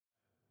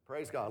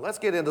Praise God. Let's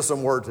get into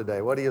some word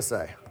today. What do you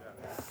say?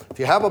 If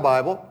you have a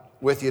Bible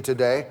with you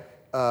today,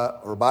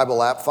 or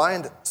Bible app,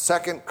 find 2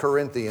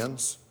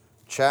 Corinthians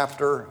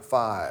chapter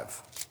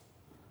 5.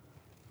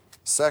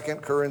 2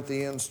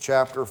 Corinthians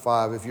chapter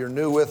 5. If you're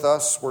new with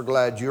us, we're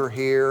glad you're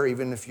here.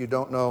 Even if you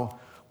don't know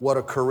what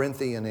a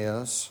Corinthian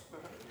is,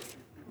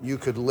 you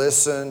could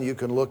listen. You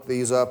can look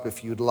these up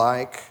if you'd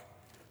like.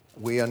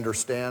 We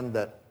understand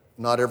that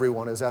not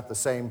everyone is at the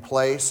same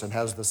place and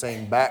has the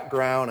same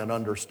background and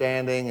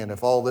understanding. And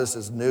if all this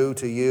is new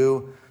to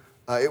you,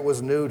 it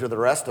was new to the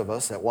rest of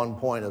us at one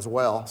point as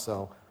well.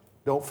 So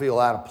don't feel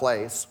out of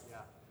place.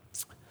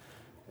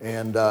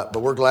 But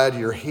we're glad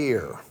you're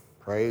here.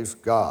 Praise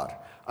God.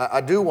 I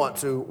do want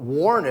to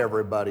warn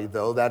everybody,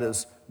 though, that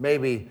is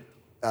maybe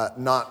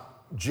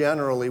not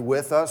generally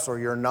with us, or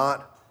you're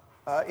not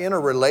in a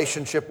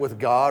relationship with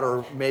God,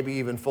 or maybe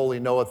even fully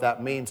know what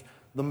that means.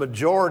 The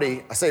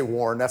majority, I say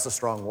warn, that's a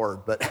strong word,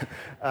 but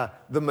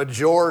the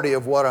majority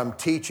of what I'm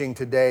teaching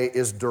today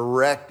is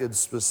directed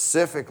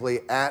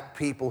specifically at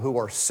people who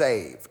are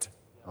saved,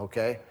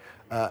 okay?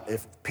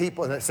 If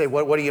people, and they say,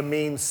 what do you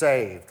mean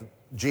saved?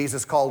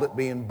 Jesus called it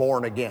being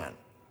born again,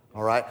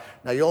 all right?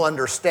 Now you'll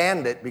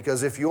understand it,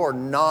 because if you're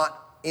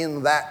not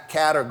in that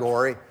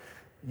category,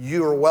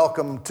 you're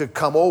welcome to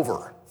come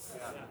over.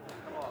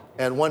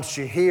 And once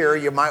you're here,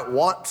 you might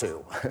want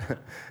to.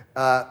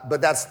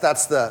 But that's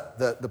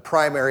the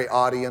primary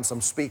audience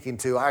I'm speaking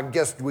to. I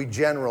guess we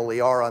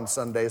generally are on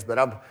Sundays, but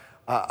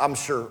I'm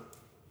sure,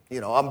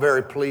 I'm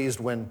very pleased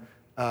when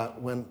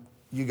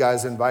you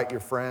guys invite your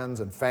friends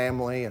and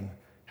family and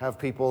have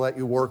people that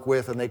you work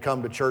with and they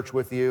come to church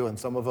with you, and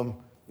some of them,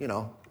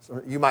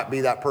 you might be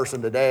that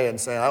person today and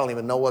say, I don't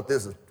even know what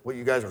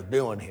you guys are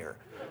doing here.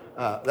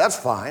 That's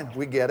fine,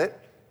 we get it,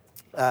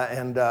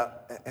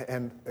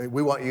 and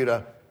we want you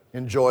to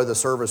enjoy the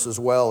service as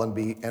well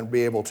and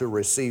be able to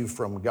receive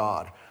from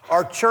God.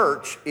 Our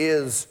church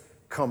is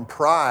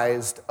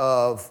comprised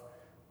of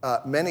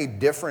many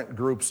different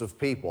groups of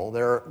people.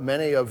 There are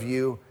many of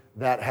you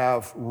that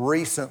have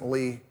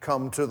recently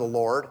come to the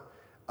Lord.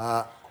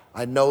 I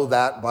know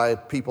that by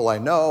people I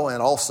know,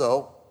 and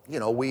also,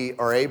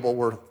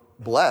 we're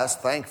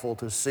blessed, thankful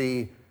to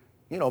see,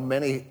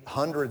 many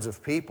hundreds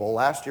of people.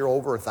 Last year,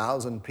 over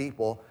 1,000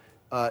 people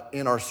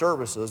in our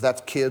services.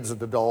 That's kids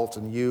and adults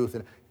and youth,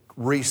 and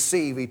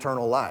receive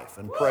eternal life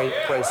and pray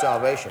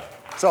salvation.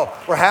 So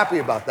we're happy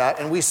about that.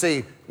 And we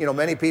see,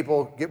 many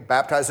people get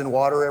baptized in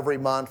water every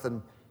month.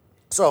 And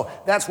so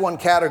that's one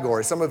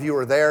category. Some of you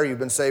are there. You've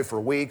been saved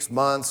for weeks,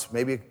 months,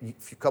 maybe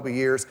a couple of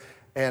years.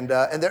 And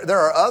there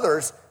are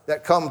others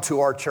that come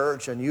to our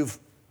church, and you've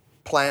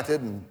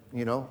planted and,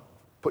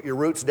 put your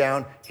roots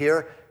down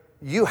here.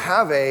 You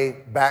have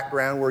a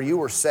background where you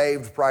were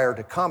saved prior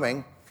to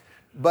coming,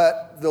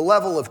 but the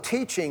level of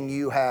teaching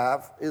you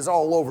have is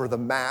all over the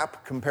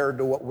map compared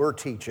to what we're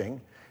teaching.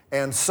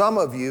 And some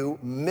of you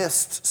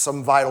missed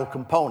some vital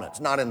components,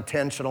 not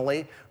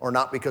intentionally or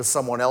not because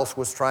someone else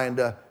was trying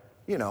to,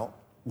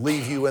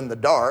 leave you in the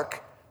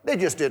dark. They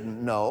just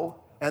didn't know.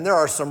 And there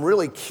are some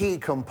really key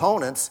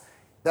components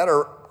that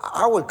are,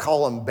 I would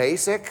call them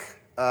basic.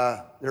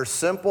 They're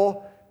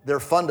simple. They're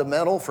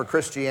fundamental for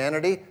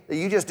Christianity that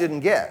you just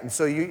didn't get. And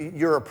so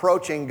you're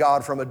approaching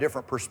God from a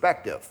different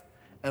perspective.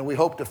 And we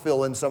hope to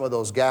fill in some of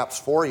those gaps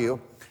for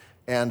you.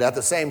 And at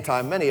the same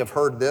time, many have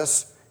heard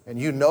this, and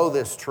you know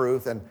this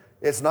truth, and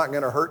it's not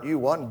going to hurt you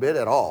one bit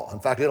at all. In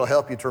fact, it'll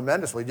help you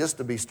tremendously just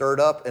to be stirred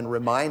up and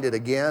reminded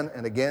again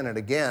and again and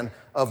again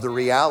of the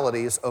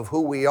realities of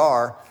who we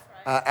are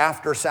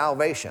after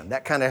salvation.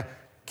 That kind of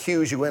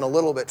cues you in a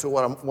little bit to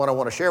what I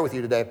want to share with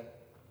you today.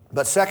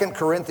 But 2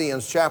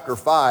 Corinthians chapter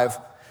 5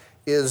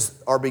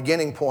 is our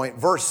beginning point,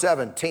 verse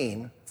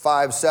 17,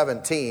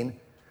 5:17.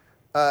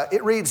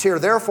 It reads here,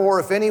 therefore,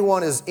 if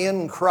anyone is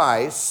in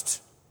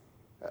Christ,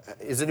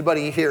 is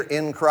anybody here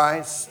in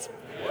Christ?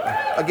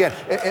 Again,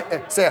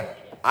 say,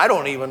 I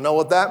don't even know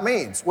what that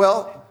means.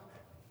 Well,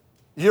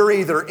 you're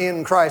either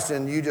in Christ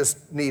and you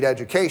just need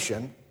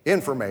education,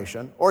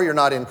 information, or you're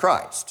not in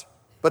Christ.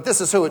 But this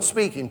is who it's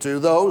speaking to,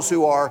 those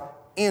who are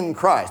in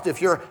Christ.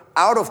 If you're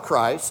out of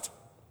Christ,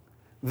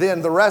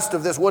 then the rest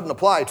of this wouldn't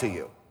apply to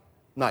you.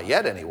 Not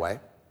yet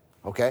anyway,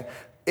 okay?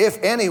 If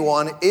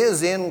anyone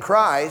is in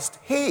Christ,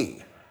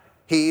 he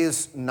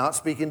is not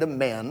speaking to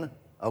men,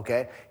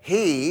 okay?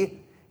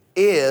 He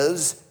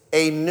is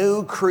a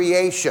new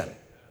creation.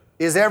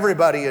 Is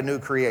everybody a new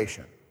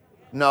creation?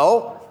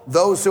 No,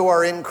 those who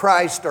are in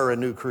Christ are a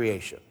new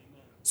creation.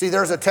 See,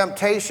 there's a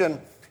temptation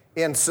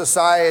in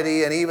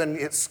society, and even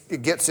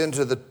it gets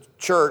into the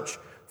church,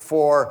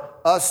 for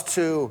us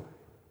to,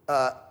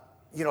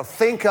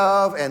 think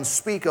of and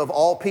speak of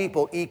all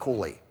people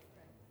equally.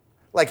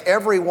 Like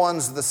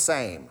everyone's the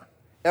same.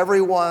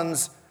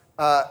 Everyone's,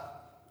 I'm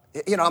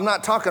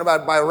not talking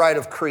about by right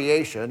of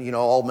creation,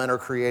 all men are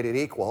created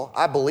equal.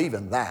 I believe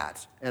in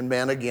that. And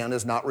men, again,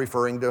 is not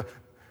referring to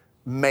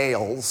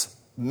males,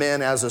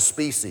 men as a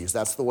species.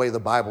 That's the way the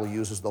Bible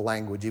uses the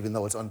language, even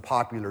though it's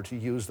unpopular to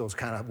use those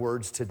kind of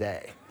words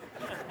today.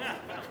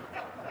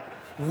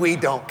 We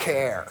don't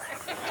care.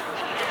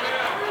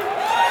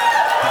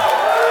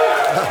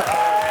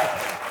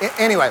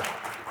 Anyway,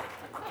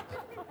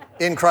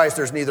 in Christ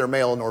there's neither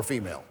male nor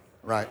female,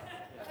 right?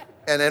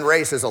 And then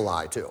race is a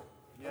lie too.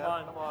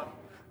 Come on.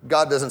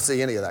 God doesn't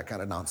see any of that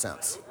kind of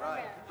nonsense.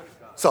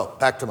 So,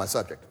 back to my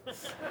subject.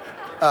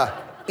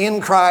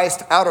 In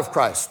Christ, out of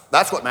Christ.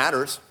 That's what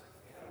matters.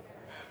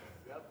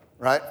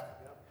 Right?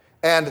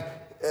 And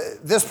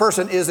this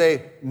person is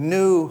a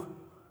new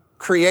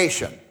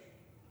creation,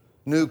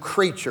 new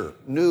creature,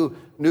 new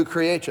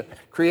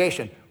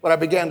creation. What I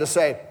began to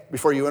say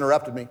before you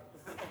interrupted me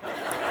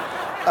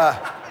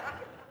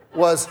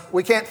was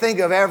we can't think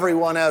of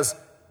everyone as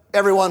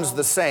everyone's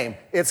the same.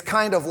 It's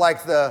kind of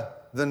like the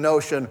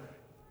notion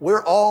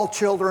we're all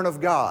children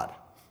of God.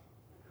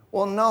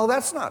 Well, no,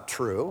 that's not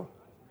true.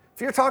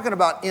 If you're talking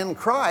about in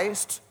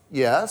Christ,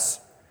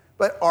 yes,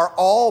 but are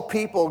all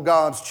people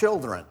God's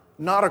children?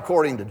 Not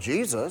according to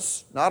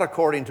Jesus, not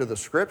according to the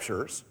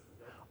scriptures.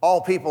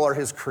 All people are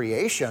his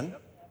creation.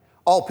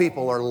 All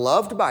people are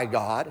loved by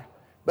God,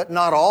 but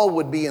not all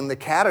would be in the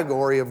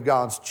category of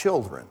God's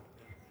children.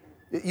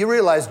 You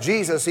realize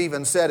Jesus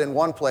even said in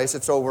one place,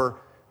 it's over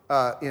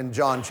in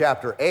John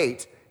chapter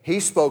 8, he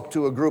spoke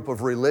to a group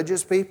of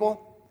religious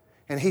people,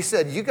 and he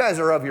said, you guys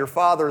are of your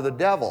father, the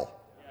devil.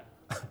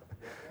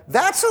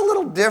 That's a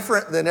little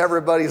different than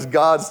everybody's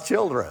God's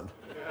children.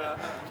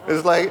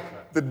 It's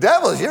like, the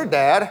devil's your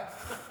dad.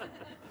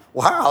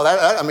 Wow,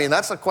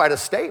 that's quite a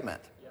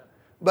statement.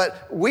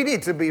 But we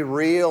need to be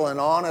real and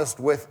honest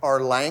with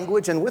our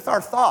language and with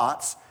our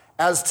thoughts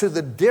as to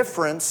the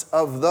difference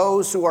of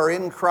those who are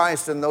in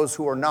Christ and those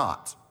who are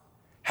not.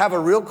 Have a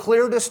real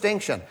clear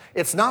distinction.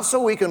 It's not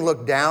so we can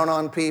look down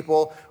on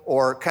people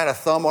or kind of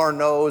thumb our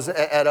nose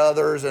at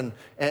others and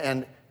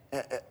act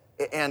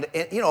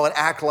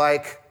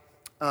like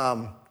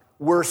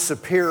we're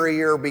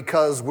superior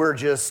because we're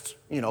just,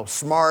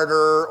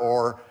 smarter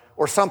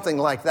or something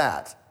like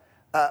that.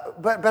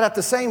 But at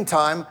the same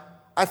time,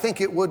 I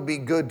think it would be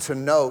good to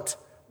note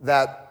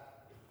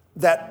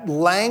that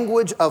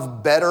language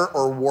of better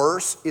or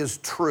worse is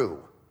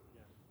true.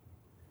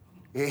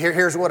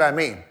 Here's what I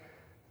mean.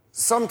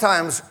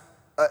 Sometimes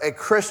a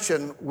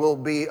Christian will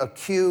be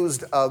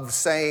accused of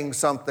saying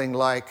something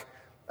like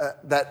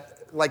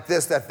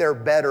that they're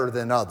better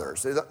than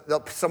others.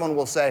 Someone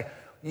will say,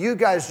 you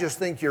guys just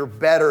think you're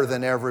better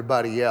than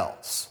everybody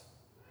else.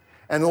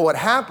 And what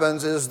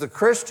happens is the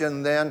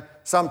Christian then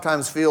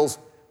sometimes feels,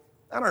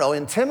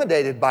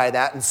 intimidated by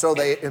that, and so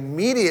they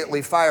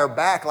immediately fire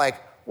back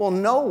like, well,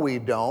 no, we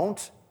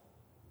don't.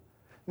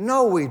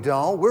 No, we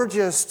don't. We're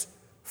just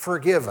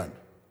forgiven.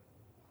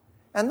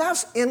 And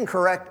that's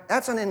incorrect.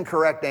 That's an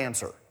incorrect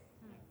answer.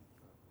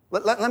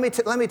 Let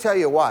me tell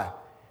you why.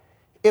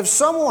 If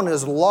someone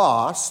is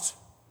lost,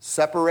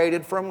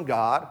 separated from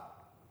God,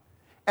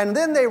 and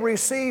then they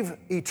receive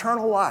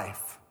eternal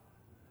life,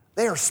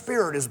 their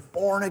spirit is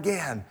born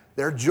again,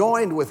 they're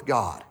joined with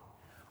God,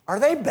 are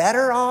they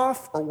better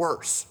off or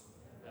worse?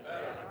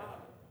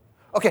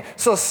 Okay,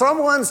 so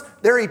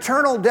their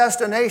eternal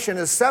destination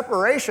is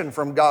separation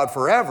from God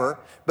forever,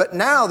 but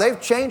now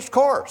they've changed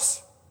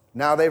course.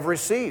 Now they've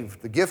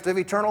received the gift of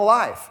eternal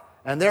life,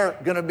 and they're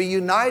going to be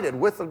united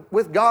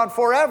with God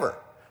forever.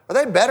 Are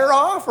they better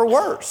off or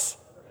worse?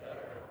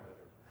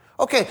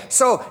 Okay,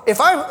 so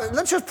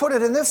let's just put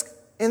it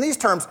in these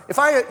terms. If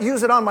I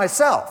use it on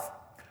myself,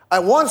 I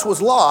once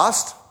was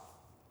lost,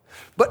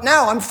 but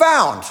now I'm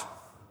found.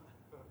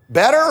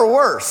 Better or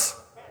worse?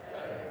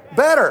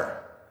 Better.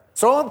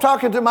 So I'm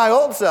talking to my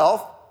old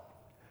self.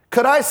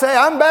 Could I say,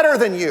 I'm better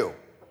than you?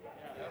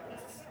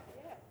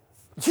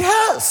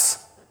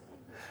 Yes.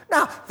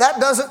 Now, that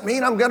doesn't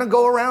mean I'm going to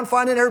go around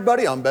finding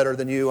everybody, I'm better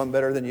than you, I'm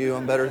better than you,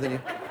 I'm better than you.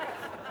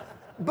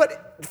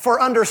 But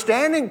for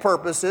understanding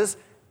purposes,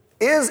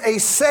 is a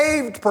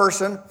saved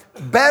person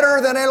better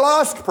than a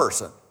lost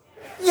person?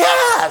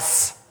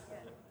 Yes.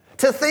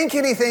 To think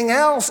anything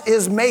else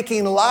is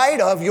making light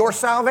of your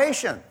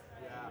salvation.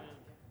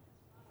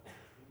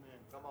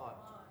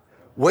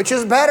 Which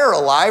is better,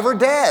 alive or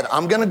dead?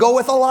 I'm going to go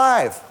with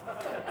alive.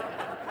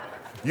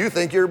 You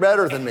think you're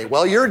better than me.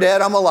 Well, you're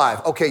dead, I'm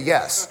alive. Okay,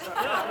 yes.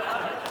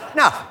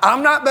 Now,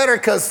 I'm not better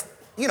because,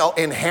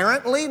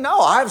 inherently,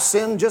 no, I've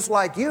sinned just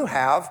like you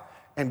have,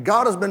 and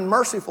God has been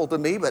merciful to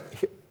me, but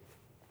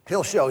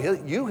he'll show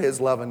you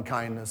his love and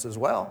kindness as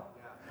well.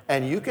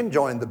 And you can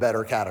join the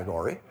better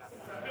category.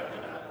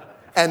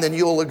 And then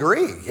you'll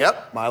agree,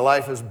 yep, my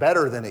life is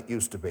better than it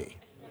used to be.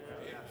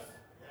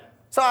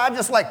 So I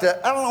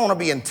don't want to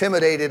be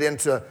intimidated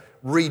into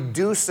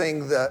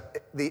reducing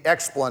the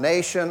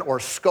explanation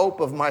or scope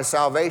of my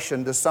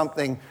salvation to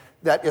something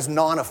that is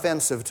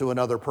non-offensive to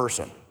another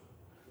person.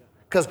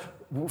 Because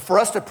for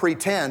us to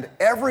pretend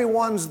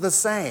everyone's the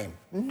same,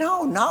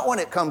 no, not when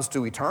it comes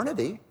to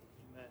eternity.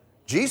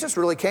 Jesus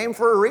really came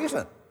for a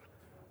reason.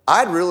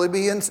 I'd really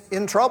be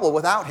in trouble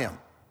without him.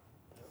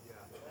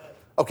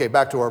 Okay,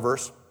 back to our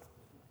verse.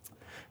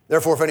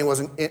 Therefore,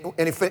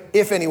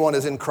 if anyone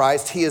is in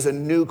Christ, he is a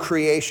new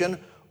creation.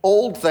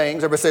 Old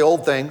things, everybody say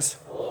old things,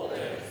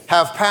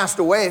 have passed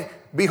away.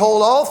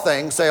 Behold, all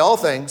things, say all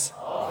things,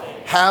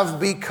 have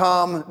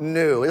become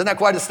new. Isn't that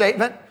quite a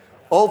statement?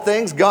 Old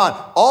things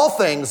gone. All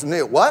things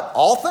new. What?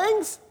 All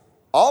things?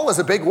 All is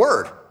a big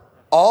word.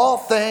 All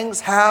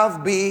things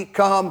have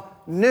become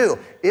new.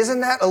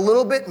 Isn't that a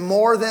little bit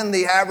more than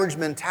the average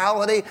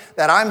mentality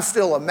that I'm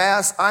still a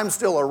mess, I'm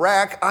still a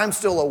wreck, I'm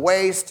still a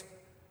waste,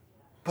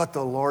 but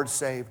the Lord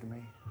saved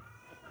me?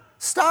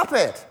 Stop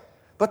it.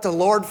 But the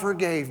Lord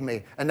forgave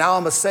me, and now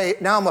I'm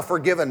a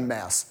forgiven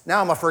mess.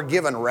 Now I'm a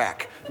forgiven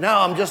wreck. Now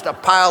I'm just a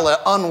pile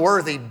of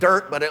unworthy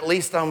dirt, but at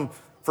least I'm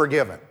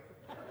forgiven.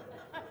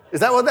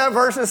 Is that what that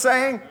verse is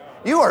saying?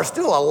 You are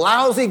still a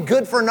lousy,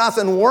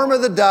 good-for-nothing worm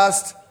of the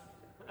dust,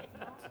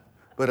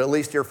 but at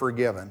least you're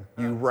forgiven,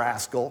 you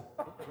rascal.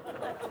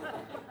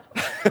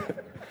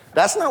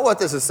 That's not what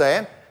this is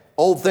saying.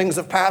 Old things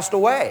have passed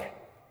away.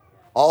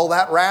 All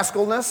that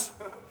rascalness,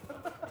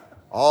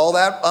 all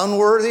that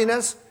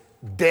unworthiness,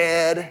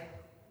 dead.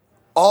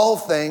 All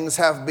things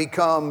have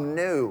become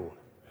new.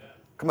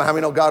 Come on, how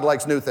many know God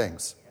likes new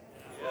things?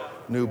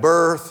 New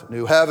birth,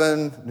 new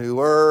heaven, new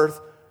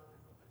earth,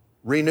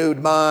 renewed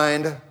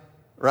mind,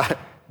 right?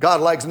 God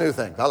likes new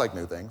things. I like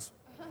new things.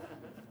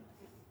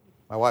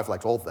 My wife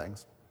likes old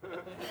things.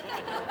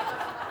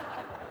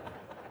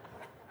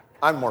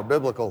 I'm more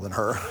biblical than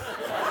her.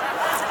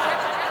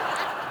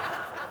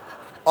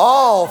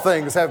 All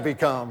things have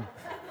become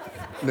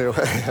new.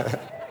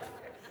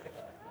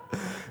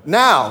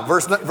 Now,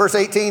 verse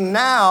 18,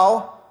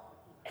 now,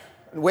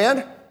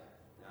 when?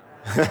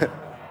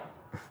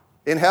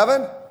 In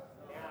heaven?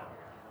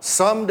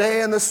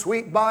 Someday in the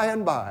sweet by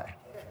and by.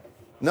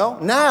 No,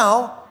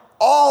 now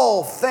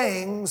all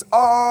things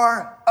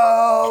are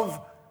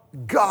of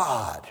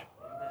God.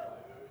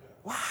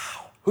 Wow.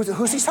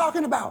 Who's he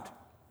talking about?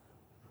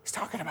 He's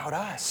talking about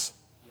us.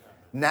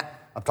 Now,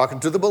 I'm talking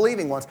to the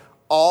believing ones.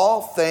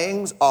 All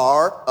things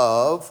are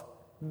of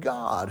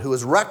God, who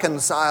has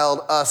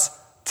reconciled us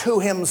to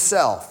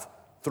himself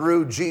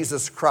through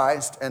Jesus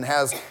Christ and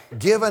has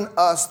given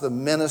us the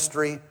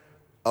ministry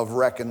of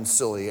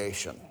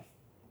reconciliation.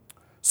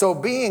 So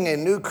being a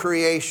new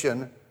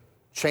creation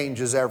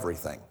changes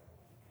everything.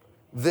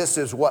 This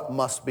is what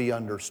must be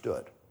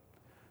understood.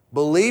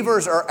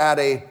 Believers are at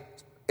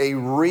a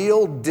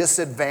real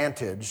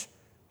disadvantage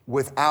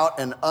without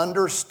an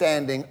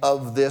understanding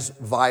of this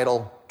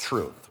vital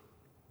truth.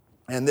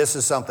 And this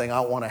is something I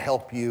want to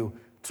help you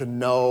to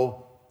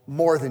know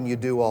more than you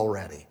do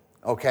already,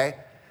 okay?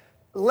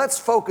 Let's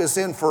focus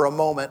in for a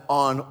moment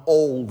on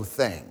old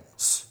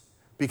things,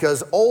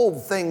 because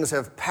old things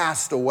have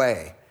passed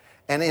away.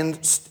 And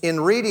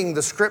in reading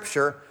the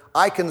scripture,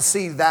 I can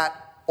see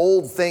that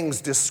old things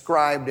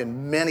described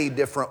in many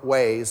different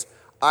ways.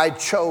 I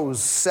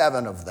chose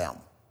 7 of them,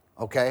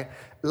 okay?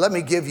 Let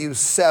me give you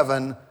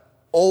 7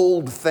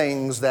 old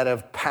things that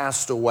have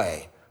passed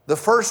away. The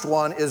first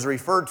one is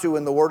referred to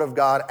in the Word of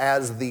God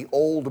as the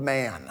old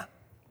man.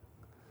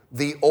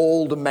 The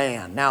old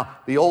man. Now,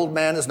 the old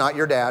man is not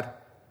your dad,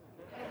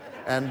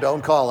 and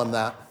don't call him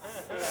that.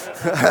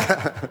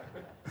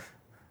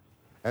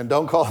 And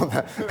don't call him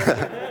that.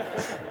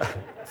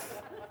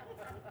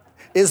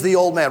 Is the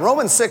old man.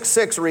 Romans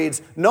 6:6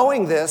 reads,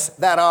 knowing this,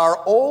 that our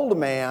old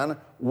man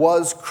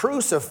was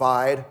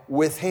crucified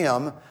with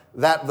him,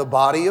 that the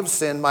body of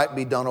sin might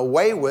be done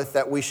away with,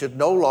 that we should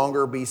no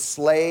longer be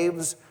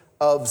slaves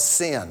of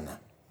sin.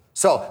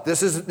 So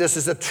this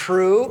is a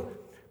true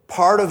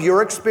part of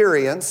your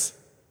experience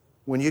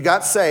when you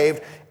got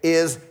saved,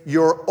 is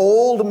your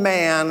old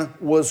man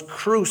was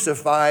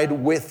crucified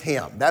with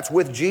him. That's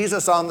with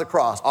Jesus on the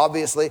cross.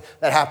 Obviously,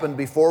 that happened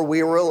before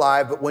we were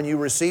alive, but when you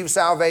receive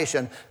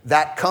salvation,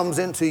 that comes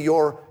into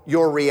your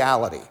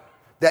reality,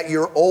 that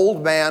your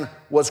old man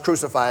was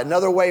crucified.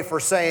 Another way for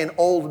saying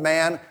old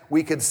man,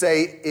 we could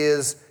say,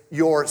 is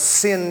your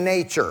sin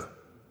nature.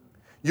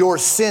 Your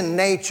sin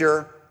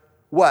nature,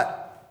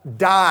 what?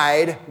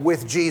 Died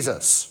with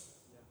Jesus.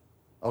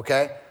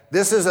 Okay?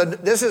 This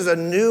is a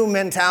new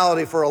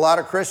mentality for a lot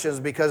of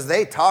Christians, because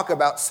they talk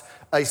about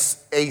a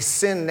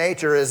sin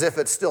nature as if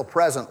it's still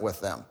present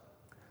with them.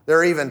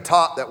 They're even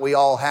taught that we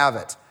all have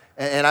it.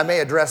 And I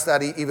may address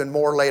that even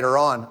more later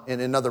on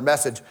in another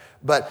message.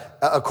 But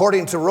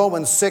according to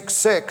Romans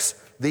 6:6,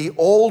 the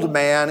old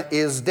man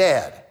is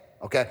dead.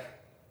 Okay?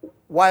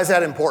 Why is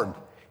that important?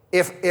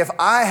 If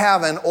I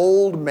have an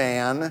old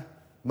man,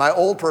 my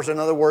old person, in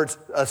other words,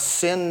 a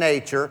sin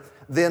nature,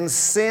 then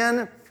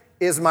sin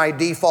is my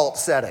default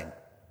setting.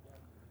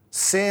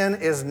 Sin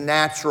is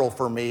natural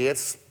for me.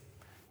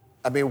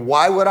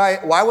 Why would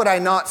I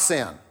not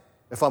sin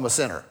if I'm a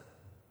sinner?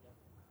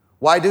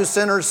 Why do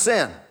sinners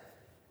sin?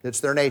 It's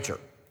their nature.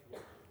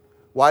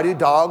 Why do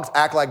dogs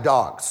act like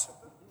dogs?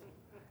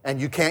 And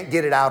you can't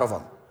get it out of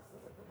them.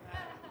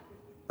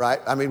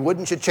 Right?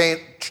 Wouldn't you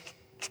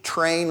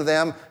train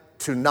them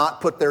to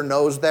not put their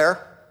nose there?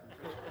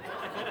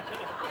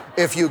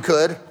 If you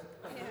could.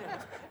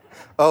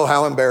 Oh,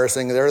 how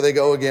embarrassing. There they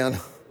go again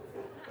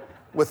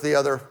with the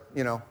other,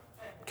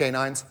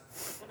 canines.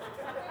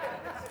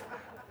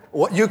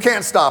 Well, you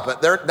can't stop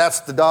it. That's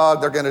the dog.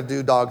 They're going to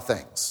do dog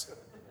things.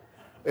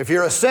 If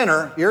you're a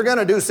sinner, you're going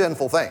to do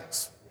sinful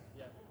things.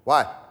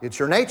 Why? It's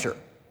your nature.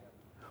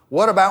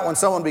 What about when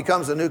someone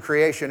becomes a new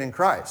creation in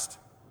Christ?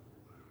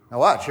 Now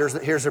watch,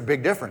 here's a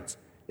big difference.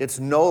 It's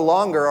no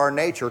longer our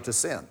nature to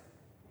sin.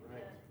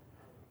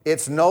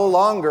 It's no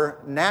longer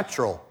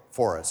natural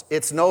for us.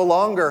 It's no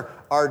longer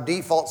our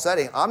default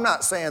setting. I'm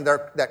not saying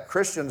that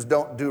Christians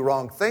don't do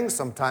wrong things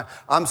sometimes.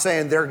 I'm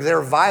saying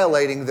they're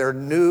violating their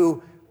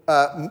new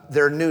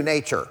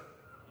nature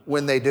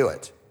when they do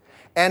it.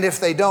 And if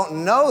they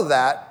don't know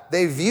that,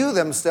 they view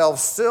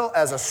themselves still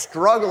as a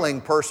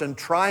struggling person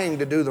trying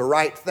to do the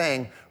right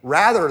thing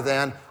rather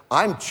than,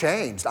 I'm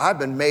changed. I've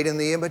been made in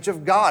the image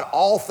of God.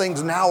 All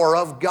things now are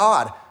of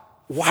God.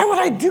 Why would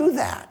I do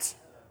that?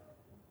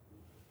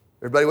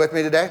 Everybody with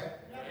me today?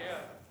 Yeah.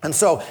 And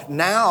so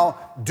now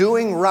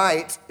doing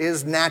right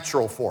is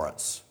natural for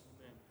us.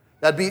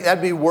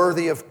 That'd be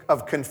worthy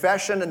of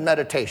confession and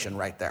meditation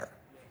right there.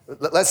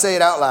 Let's say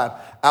it out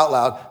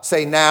loud.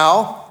 Say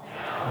now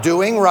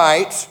doing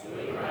right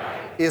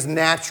is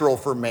natural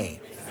for me.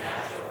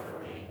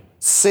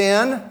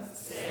 Sin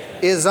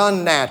is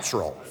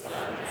unnatural.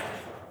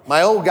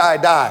 My old guy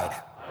died.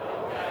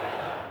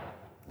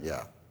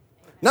 Yeah.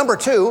 Number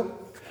two,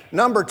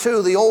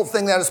 the old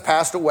thing that has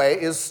passed away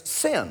is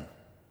sin.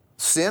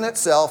 Sin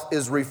itself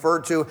is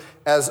referred to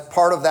as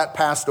part of that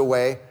passed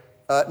away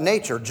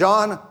nature.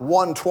 John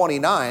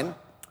 1:29,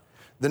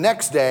 the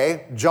next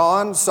day,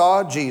 John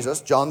saw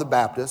Jesus, John the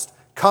Baptist,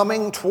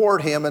 coming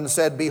toward him and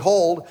said,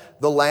 "Behold,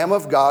 the Lamb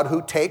of God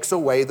who takes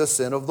away the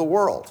sin of the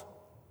world."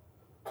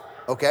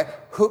 Okay,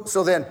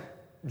 so then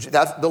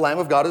that's the Lamb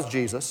of God is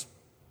Jesus,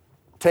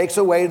 takes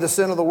away the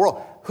sin of the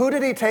world. Who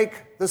did he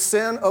take the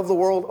sin of the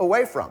world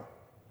away from?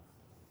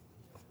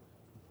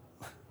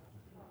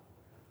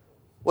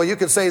 Well, you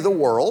could say the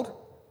world,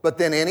 but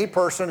then any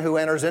person who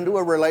enters into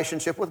a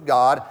relationship with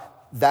God,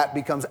 that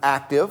becomes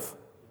active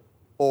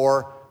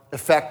or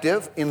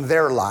effective in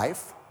their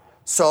life.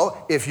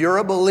 So if you're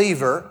a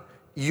believer,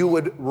 you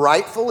would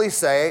rightfully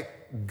say,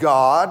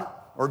 God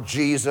or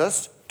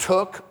Jesus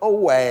took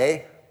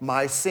away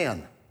my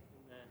sin.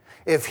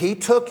 If he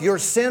took your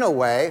sin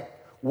away,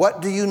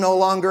 what do you no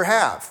longer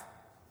have?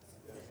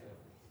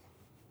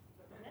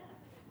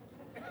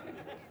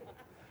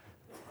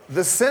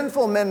 The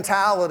sinful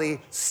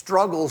mentality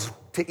struggles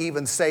to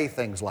even say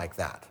things like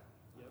that.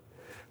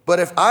 But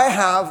if I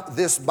have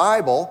this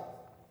Bible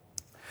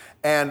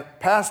and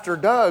Pastor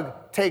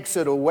Doug takes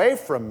it away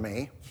from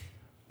me,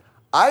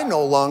 I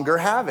no longer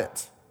have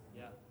it.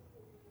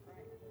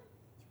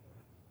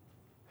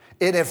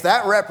 And if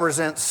that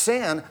represents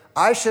sin,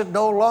 I should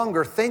no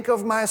longer think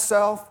of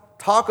myself,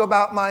 talk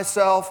about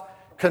myself,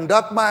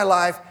 conduct my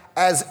life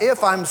as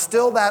if I'm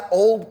still that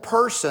old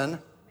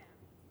person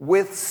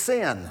with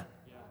sin.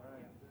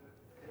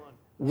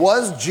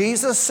 Was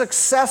Jesus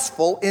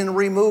successful in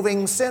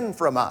removing sin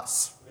from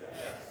us?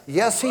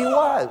 Yes, he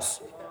was.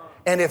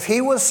 And if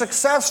he was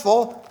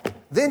successful,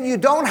 then you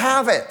don't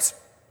have it.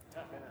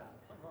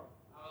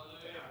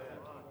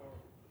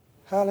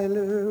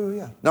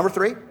 Hallelujah. Number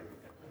three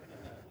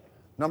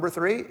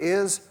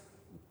is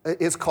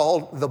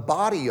called the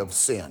body of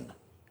sin.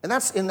 And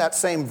that's in that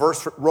same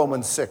verse,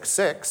 Romans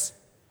 6:6.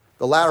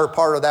 The latter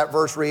part of that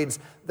verse reads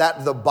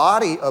that the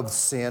body of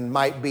sin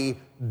might be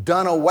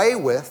done away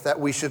with, that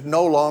we should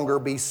no longer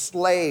be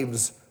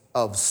slaves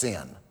of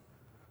sin.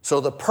 So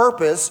the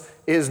purpose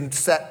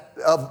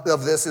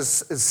of this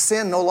is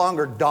sin no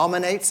longer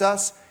dominates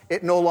us.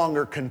 It no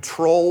longer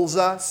controls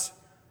us.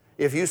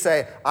 If you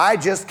say, I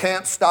just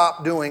can't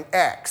stop doing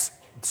X,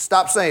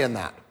 stop saying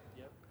that.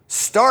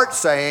 Start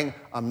saying,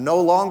 I'm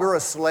no longer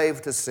a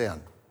slave to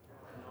sin.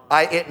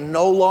 It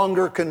no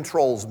longer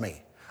controls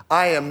me.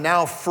 I am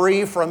now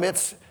free from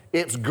its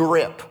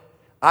grip.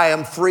 I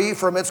am free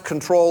from its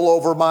control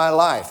over my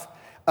life.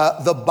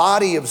 The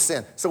body of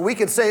sin. So we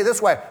could say it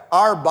this way,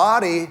 our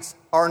bodies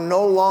are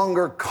no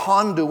longer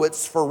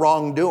conduits for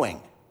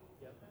wrongdoing.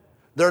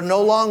 They're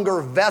no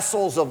longer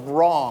vessels of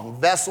wrong,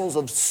 vessels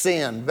of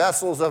sin,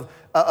 vessels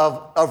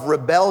of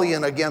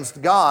rebellion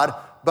against God,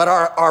 but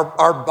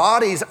our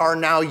bodies are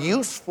now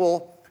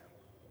useful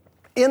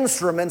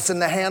instruments in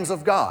the hands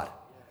of God.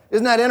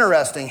 Isn't that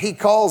interesting? He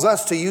calls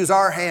us to use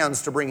our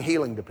hands to bring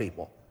healing to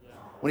people.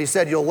 When he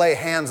said you'll lay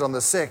hands on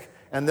the sick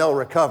and they'll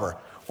recover.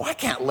 Well, I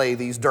can't lay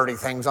these dirty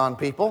things on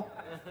people.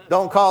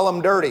 Don't call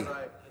them dirty.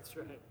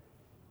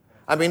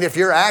 I mean, if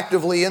you're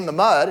actively in the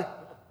mud,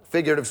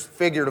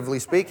 figuratively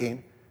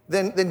speaking,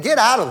 then get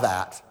out of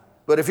that.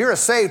 But if you're a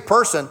saved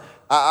person,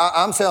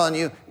 I'm telling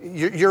you,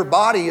 your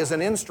body is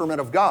an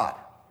instrument of God.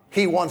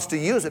 He wants to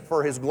use it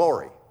for his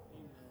glory.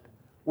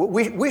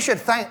 We should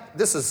thank,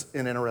 this is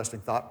an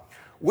interesting thought,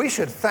 we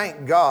should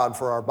thank God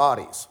for our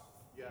bodies.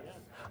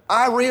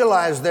 I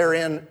realize they're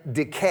in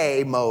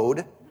decay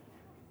mode.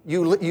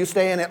 You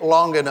stay in it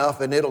long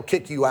enough and it'll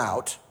kick you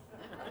out,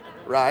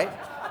 right?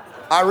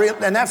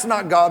 And that's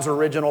not God's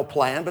original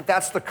plan, but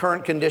that's the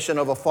current condition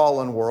of a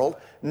fallen world.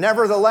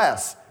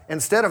 Nevertheless,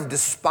 instead of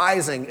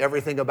despising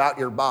everything about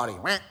your body,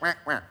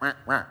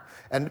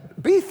 and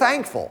be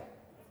thankful.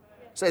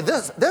 Say,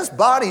 this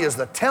body is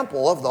the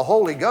temple of the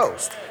Holy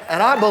Ghost,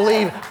 and I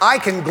believe I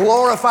can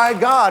glorify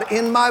God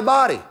in my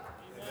body.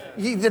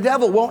 The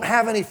devil won't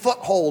have any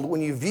foothold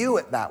when you view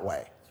it that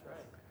way.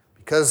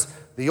 Because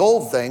the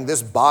old thing,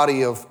 this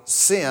body of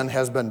sin,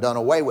 has been done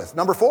away with.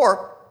 Number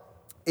 4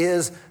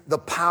 is the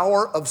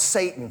power of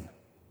Satan.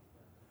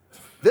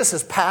 This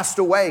has passed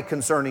away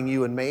concerning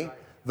you and me.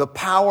 The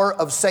power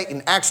of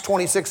Satan. Acts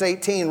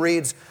 26:18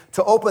 reads,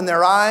 to open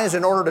their eyes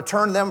in order to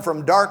turn them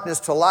from darkness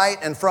to light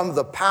and from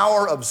the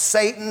power of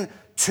Satan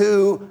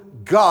to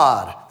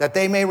God, that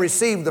they may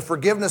receive the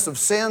forgiveness of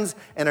sins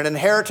and an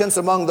inheritance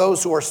among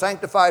those who are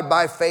sanctified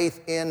by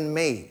faith in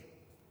me.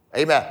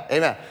 Amen,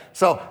 amen.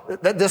 So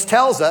this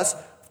tells us,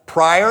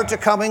 prior to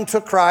coming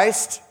to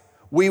Christ,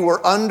 we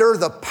were under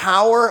the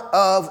power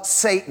of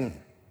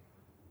Satan.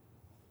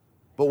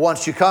 But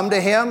once you come to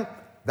him,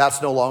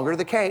 that's no longer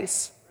the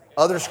case.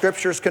 Other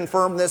scriptures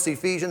confirm this.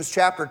 Ephesians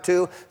chapter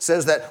 2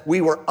 says that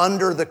we were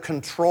under the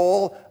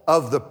control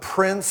of the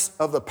prince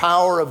of the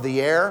power of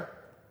the air,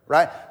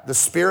 right? The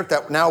spirit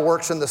that now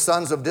works in the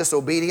sons of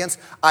disobedience.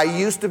 I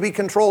used to be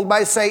controlled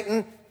by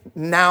Satan.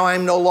 Now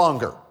I'm no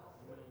longer.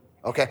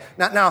 Okay.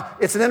 Now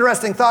it's an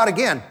interesting thought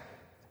again.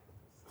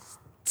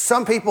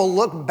 Some people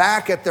look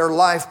back at their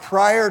life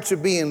prior to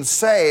being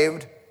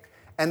saved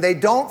and they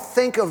don't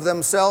think of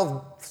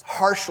themselves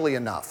harshly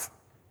enough.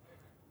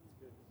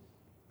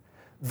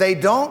 They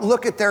don't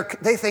look at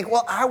they think,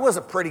 well, I was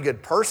a pretty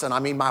good person. I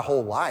mean, my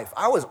whole life.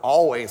 I was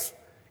always,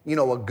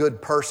 a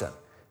good person.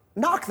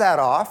 Knock that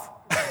off.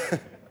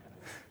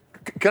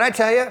 Can I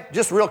tell you,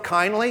 just real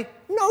kindly,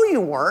 no,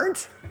 you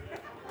weren't.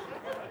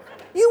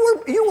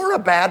 You were a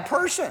bad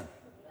person.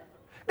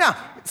 Now,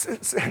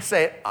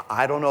 say,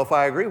 I don't know if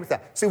I agree with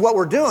that. See, what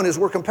we're doing is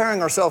we're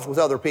comparing ourselves with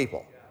other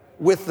people,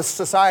 with the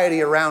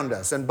society around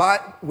us. And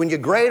when you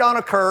grade on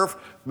a curve,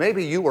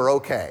 maybe you were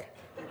okay.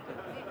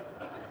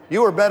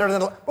 You were better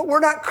than, but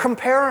we're not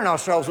comparing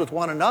ourselves with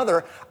one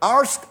another.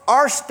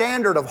 Our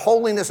standard of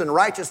holiness and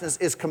righteousness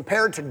is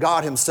compared to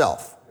God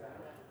himself.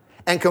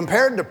 And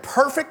compared to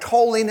perfect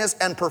holiness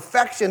and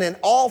perfection in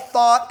all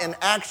thought and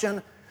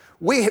action,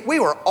 we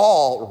were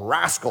all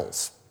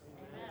rascals.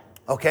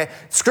 Okay?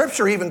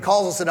 Scripture even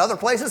calls us in other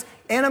places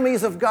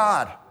enemies of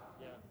God.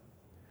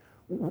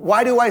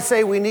 Why do I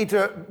say we need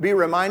to be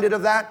reminded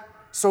of that?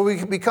 So we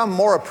can become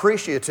more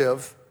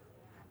appreciative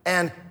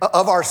and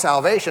of our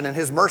salvation and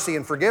his mercy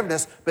and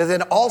forgiveness, but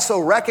then also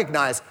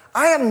recognize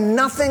I am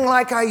nothing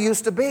like I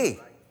used to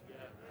be.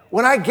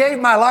 When I gave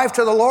my life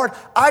to the Lord,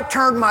 I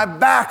turned my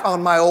back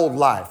on my old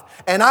life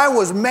and I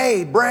was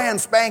made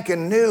brand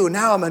spanking new.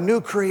 Now I'm a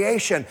new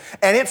creation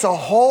and it's a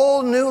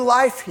whole new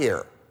life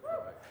here.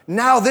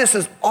 Now this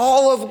is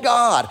all of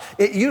God.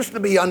 It used to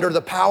be under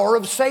the power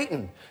of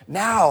Satan.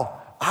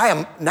 Now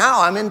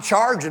I'm in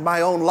charge in my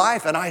own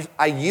life and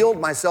I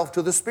yield myself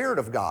to the Spirit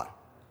of God.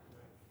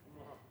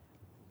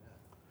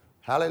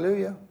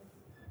 Hallelujah.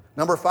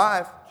 Number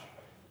 5,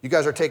 you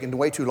guys are taking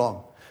way too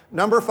long.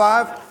 Number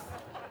 5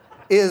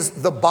 is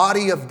the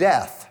body of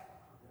death.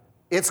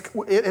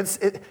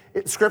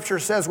 Scripture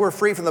says we're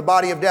free from the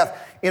body of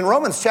death. In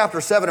Romans chapter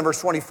 7 and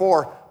verse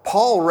 24,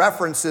 Paul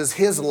references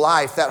his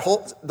life,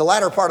 the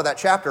latter part of that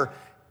chapter,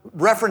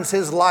 references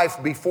his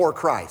life before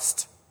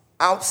Christ,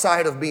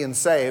 outside of being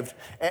saved.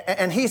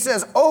 And he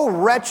says, "Oh,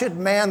 wretched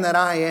man that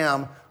I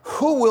am,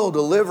 who will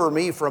deliver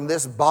me from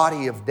this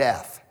body of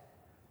death?"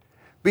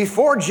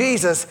 Before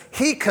Jesus,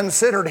 he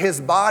considered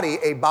his body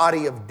a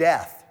body of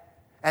death,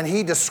 and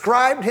he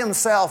described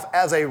himself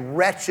as a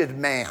wretched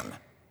man.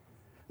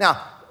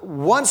 Now,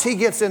 once he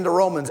gets into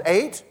Romans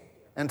 8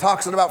 and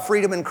talks about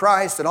freedom in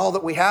Christ and all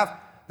that we have,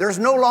 there's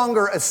no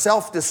longer a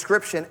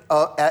self-description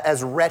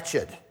as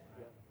wretched.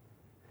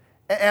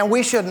 And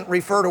we shouldn't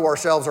refer to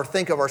ourselves or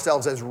think of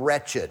ourselves as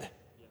wretched.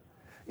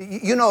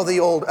 You know the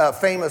old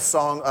famous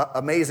song,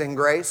 Amazing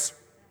Grace?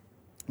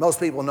 Most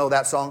people know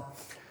that song.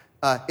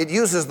 It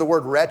uses the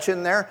word wretch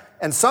in there,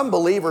 and some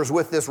believers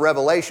with this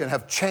revelation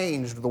have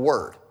changed the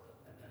word.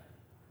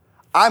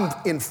 I'm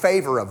in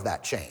favor of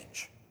that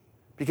change.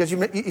 Because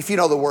if you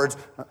know the words,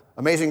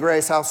 Amazing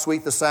Grace, how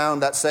sweet the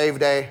sound that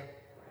saved a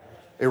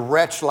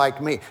wretch like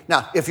me.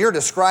 Now, if you're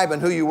describing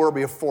who you were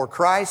before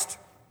Christ,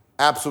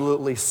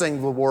 absolutely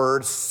sing the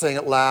words, sing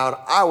it loud.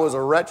 I was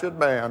a wretched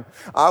man.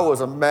 I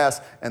was a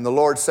mess, and the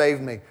Lord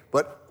saved me.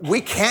 But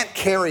we can't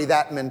carry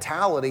that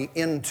mentality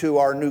into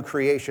our new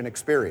creation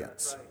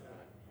experience.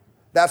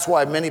 That's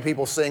why many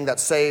people sing that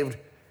saved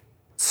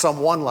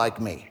someone like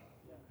me.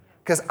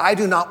 Because I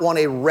do not want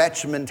a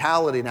wretch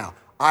mentality now.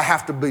 I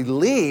have to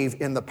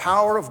believe in the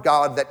power of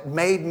God that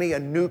made me a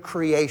new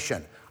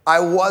creation.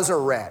 I was a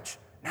wretch.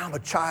 Now I'm a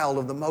child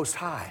of the Most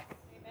High.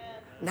 Amen.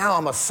 Now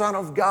I'm a son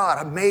of God.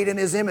 I'm made in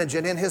his image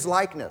and in his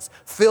likeness,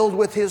 filled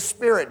with his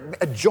Spirit,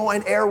 a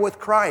joint heir with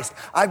Christ.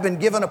 I've been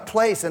given a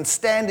place and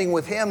standing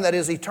with him that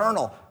is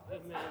eternal.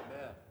 Amen.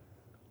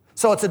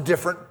 So it's a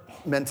different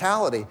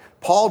mentality.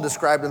 Paul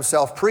described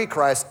himself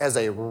pre-Christ as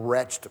a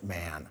wretched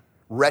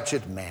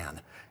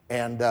man.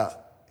 And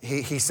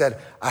he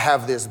said, I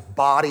have this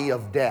body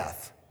of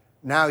death.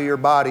 Now your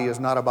body is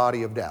not a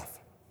body of death.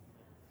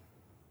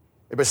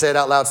 Everybody say it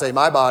out loud. Say,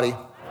 my body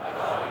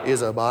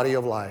is a body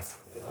of life.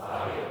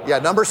 Yeah,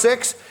 number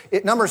 6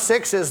 Number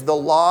 6 is the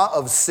law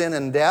of sin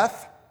and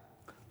death.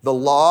 The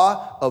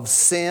law of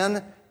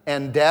sin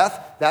and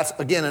death. That's,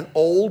 again, an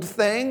old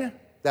thing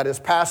that has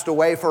passed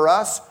away for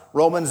us.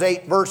 Romans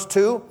 8, verse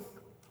 2.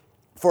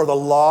 For the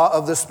law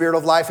of the Spirit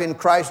of life in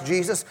Christ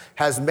Jesus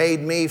has made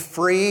me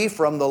free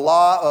from the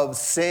law of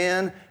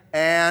sin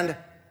and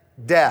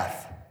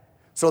death.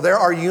 So there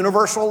are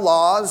universal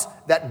laws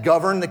that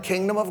govern the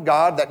kingdom of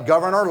God, that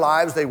govern our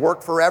lives. They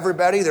work for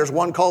everybody. There's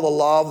one called the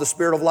law of the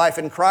Spirit of life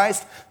in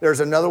Christ. There's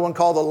another one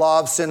called the law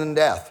of sin and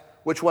death.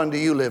 Which one do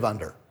you live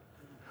under?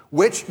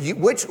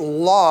 Which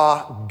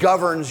law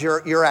governs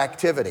your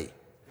activity?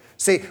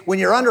 See, when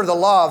you're under the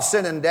law of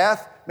sin and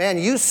death, man,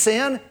 you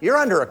sin, you're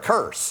under a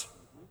curse.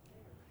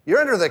 You're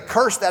under the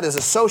curse that is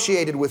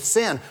associated with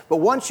sin. But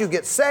once you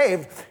get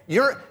saved,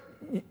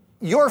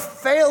 your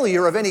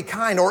failure of any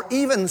kind or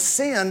even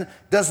sin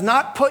does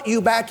not put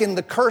you back in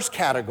the curse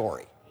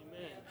category.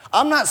 Amen.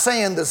 I'm not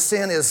saying the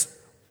sin is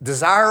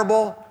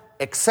desirable,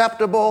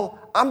 acceptable.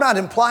 I'm not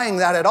implying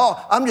that at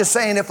all. I'm just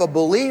saying if a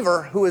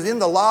believer who is in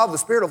the law of the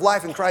Spirit of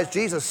life in Christ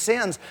Jesus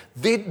sins,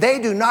 they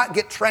do not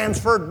get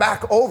transferred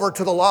back over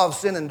to the law of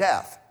sin and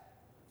death.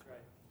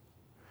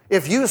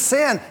 If you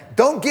sin,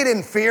 don't get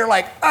in fear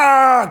like,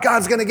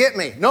 God's going to get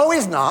me. No,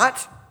 He's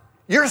not.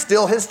 You're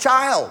still His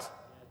child.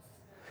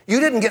 You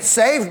didn't get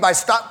saved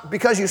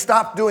because you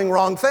stopped doing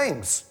wrong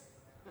things.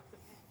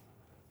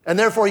 And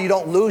therefore, you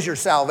don't lose your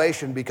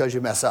salvation because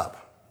you mess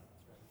up.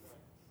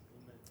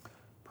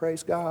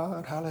 Praise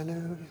God.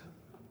 Hallelujah.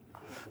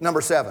 Number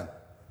 7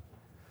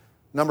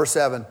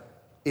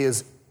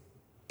 is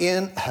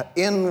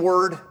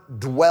inward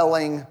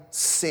dwelling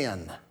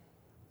sin.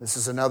 This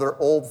is another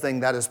old thing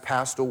that has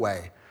passed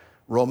away.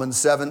 Romans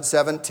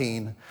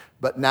 7:17.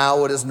 But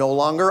now it is no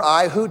longer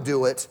I who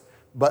do it,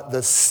 but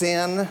the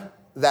sin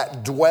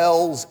that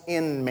dwells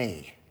in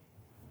me.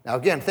 Now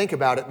again, think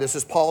about it. This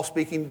is Paul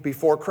speaking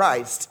before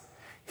Christ.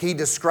 He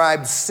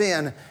described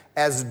sin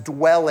as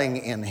dwelling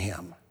in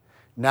him.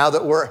 Now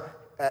that we're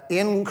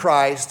in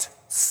Christ,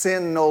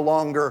 sin no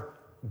longer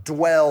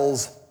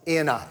dwells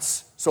in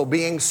us. So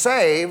being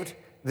saved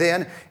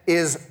then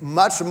is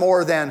much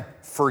more than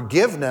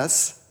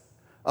forgiveness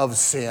of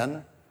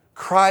sin.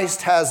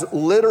 Christ has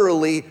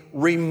literally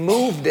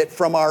removed it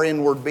from our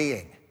inward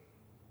being.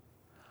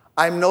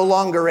 I'm no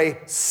longer a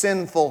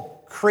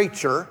sinful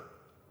creature.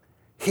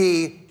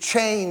 He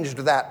changed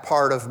that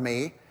part of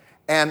me.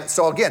 And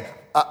so again,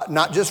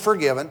 not just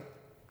forgiven,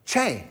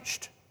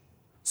 changed.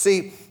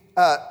 See,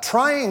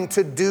 trying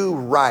to do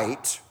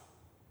right,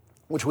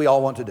 which we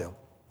all want to do,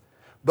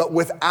 but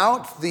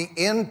without the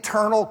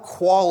internal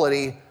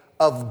quality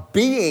of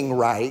being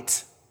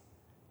right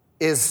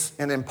is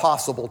an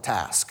impossible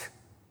task.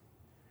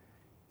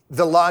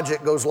 The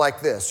logic goes like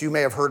this. You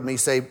may have heard me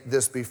say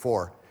this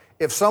before.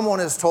 If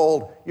someone is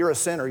told, you're a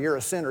sinner, you're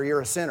a sinner,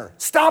 you're a sinner,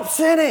 stop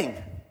sinning.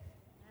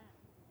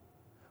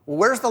 Well,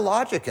 where's the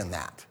logic in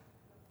that?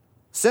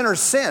 Sinners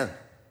sin.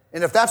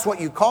 And if that's what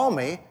you call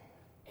me,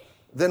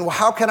 then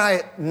how can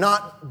I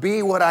not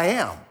be what I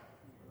am?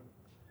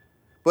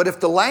 But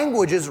if the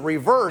language is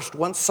reversed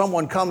once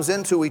someone comes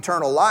into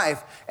eternal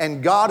life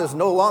and God is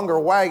no longer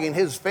wagging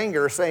His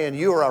finger saying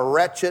you're a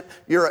wretched,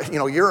 you're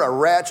a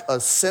wretch, a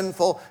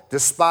sinful,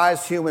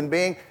 despised human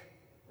being,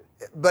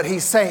 but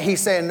he's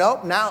saying,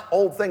 nope, now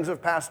old things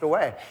have passed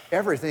away.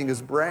 Everything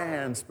is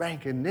brand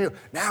spanking new.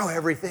 Now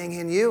everything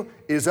in you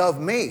is of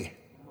me.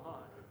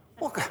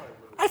 Well,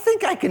 I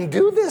think I can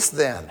do this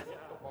then.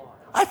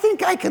 I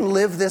think I can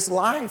live this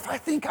life. I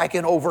think I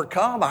can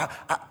overcome.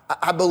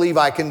 I believe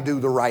I can do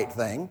the right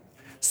thing.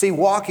 See,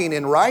 walking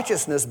in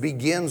righteousness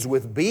begins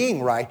with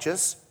being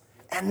righteous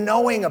and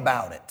knowing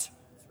about it.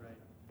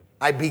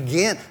 I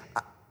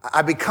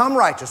become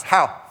righteous.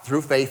 How?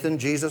 Through faith in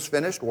Jesus'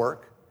 finished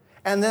work.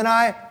 And then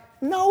I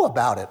know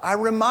about it. I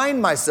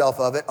remind myself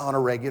of it on a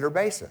regular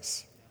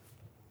basis.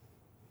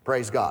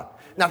 Praise God.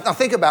 Now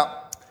think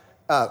about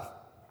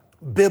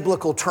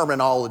biblical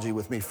terminology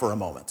with me for a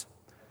moment.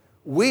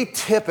 We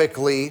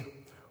typically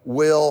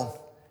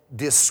will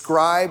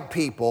describe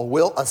people,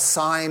 will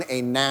assign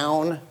a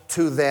noun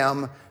to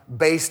them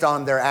based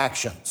on their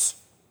actions.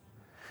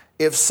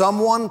 If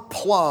someone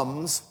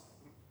plums,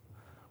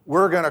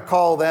 we're going to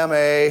call them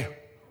a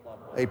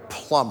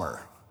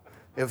plumber.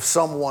 If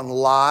someone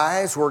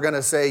lies, we're going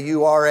to say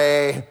you are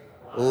a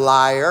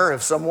liar.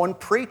 If someone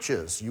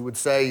preaches, you would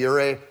say you're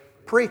a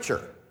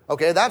preacher.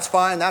 Okay, that's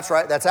fine, that's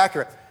right, that's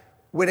accurate.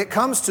 When it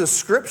comes to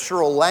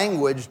scriptural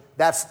language,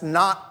 that's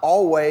not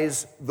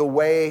always the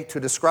way to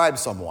describe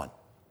someone.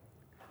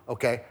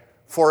 Okay,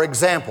 for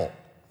example,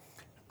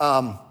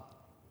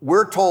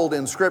 we're told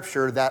in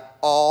Scripture that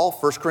all,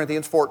 1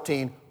 Corinthians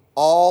 14,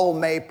 all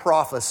may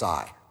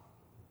prophesy.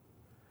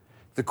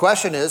 The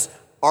question is,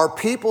 are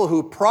people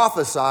who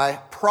prophesy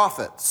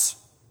prophets?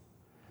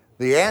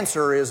 The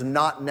answer is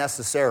not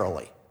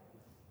necessarily,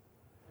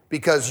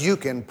 because you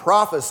can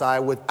prophesy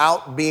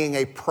without being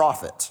a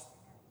prophet.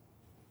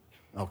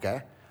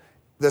 Okay?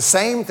 The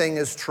same thing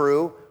is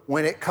true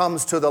when it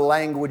comes to the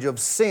language of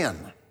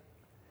sin.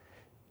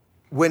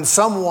 When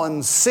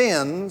someone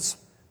sins,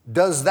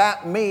 does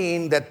that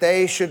mean that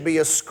they should be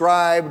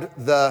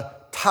ascribed the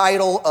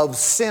title of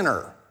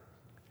sinner?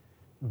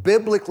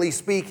 Biblically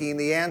speaking,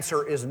 the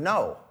answer is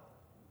no.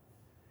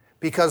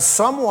 Because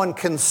someone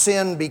can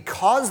sin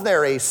because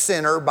they're a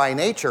sinner by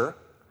nature,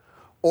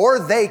 or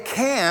they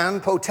can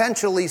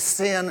potentially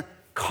sin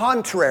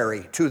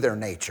contrary to their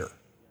nature.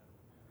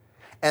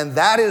 And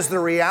that is the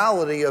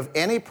reality of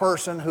any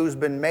person who's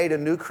been made a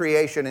new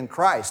creation in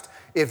Christ.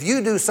 If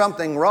you do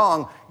something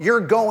wrong,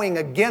 you're going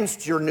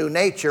against your new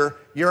nature.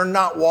 You're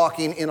not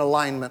walking in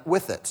alignment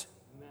with it.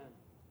 Amen.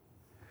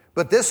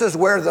 But this is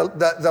where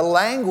the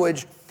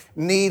language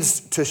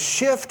needs to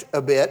shift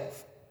a bit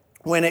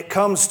when it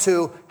comes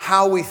to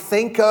how we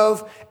think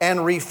of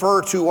and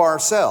refer to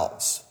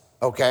ourselves,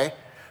 okay?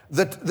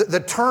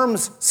 The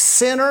terms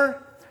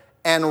sinner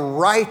and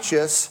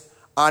righteous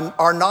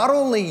are not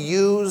only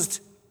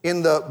used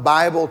in the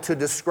Bible to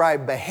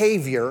describe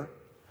behavior,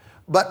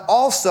 but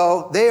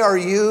also they are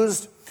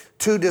used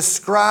to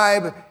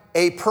describe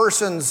a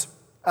person's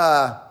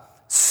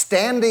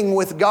standing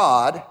with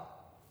God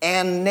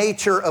and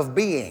nature of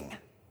being.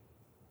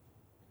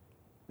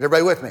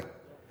 Everybody with me?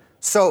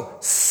 So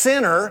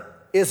sinner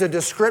is a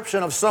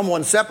description of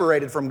someone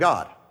separated from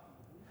God.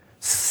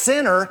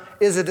 Sinner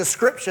is a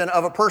description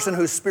of a person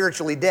who's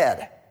spiritually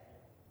dead.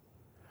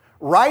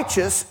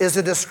 Righteous is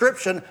a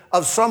description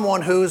of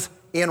someone who's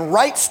in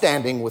right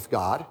standing with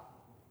God.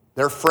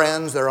 They're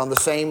friends, they're on the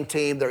same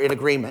team, they're in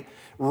agreement.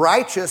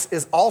 Righteous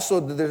is also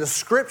the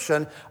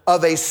description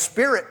of a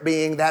spirit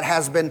being that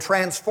has been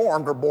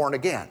transformed or born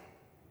again.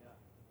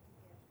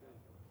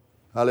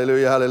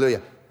 Hallelujah,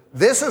 hallelujah.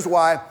 This is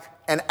why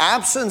an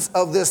absence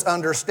of this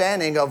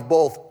understanding of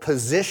both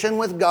position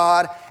with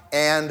God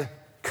and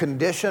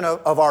condition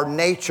of our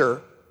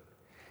nature,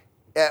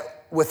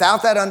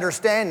 without that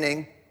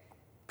understanding,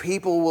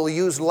 people will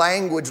use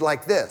language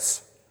like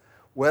this.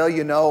 Well,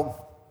 you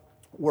know,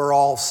 we're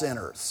all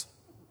sinners.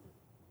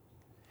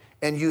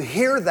 And you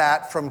hear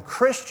that from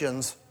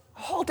Christians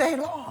all day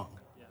long.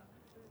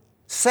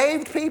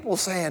 Saved people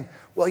saying,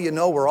 well, you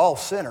know, we're all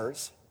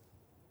sinners.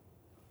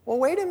 Well,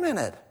 wait a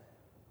minute.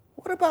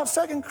 What about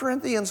 2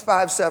 Corinthians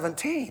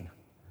 5:17?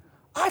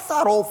 I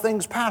thought old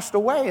things passed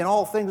away and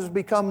all things have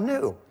become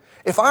new.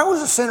 If I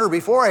was a sinner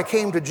before I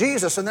came to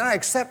Jesus and then I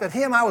accepted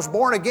Him, I was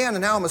born again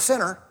and now I'm a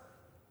sinner.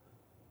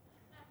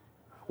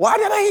 Why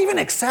did I even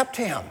accept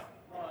Him?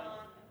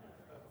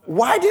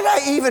 Why did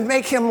I even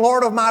make Him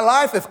Lord of my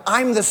life if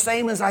I'm the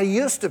same as I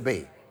used to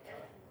be?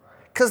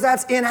 Because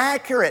that's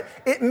inaccurate.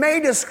 It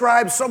may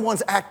describe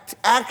someone's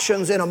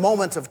actions in a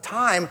moment of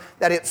time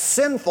that it's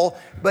sinful,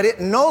 but it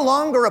no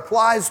longer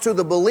applies to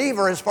the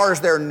believer as far as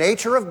their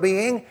nature of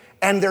being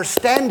and their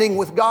standing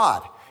with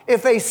God.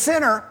 If a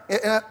sinner,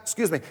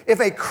 if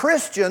a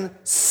Christian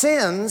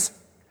sins,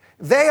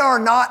 they are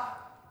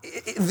not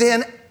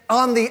then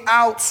on the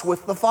outs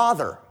with the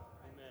Father.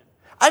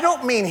 I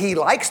don't mean He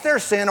likes their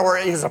sin or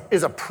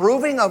is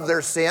approving of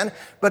their sin,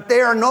 but they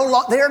are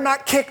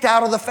not kicked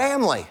out of the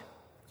family.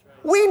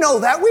 We know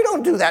that. We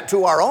don't do that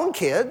to our own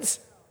kids,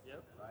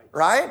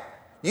 right?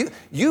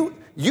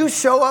 You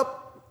show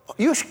up,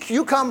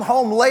 you come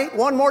home late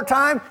one more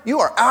time, you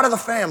are out of the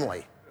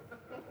family.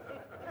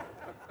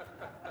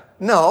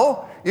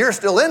 No, you're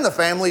still in the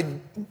family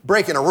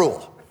breaking a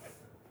rule.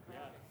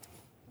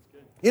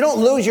 You don't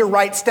lose your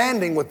right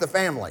standing with the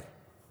family.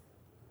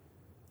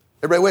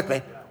 Everybody with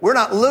me? We're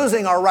not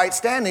losing our right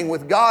standing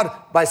with God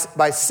by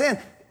sin.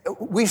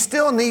 We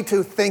still need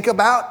to think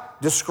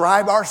about,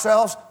 describe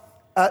ourselves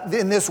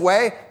in this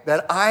way,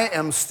 that I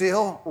am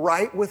still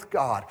right with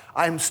God.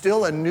 I am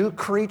still a new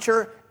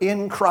creature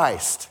in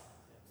Christ.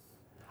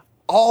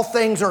 All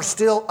things are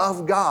still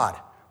of God.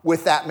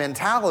 With that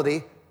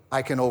mentality,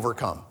 I can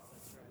overcome.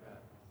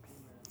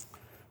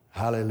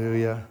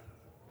 Hallelujah.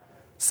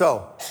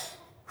 So,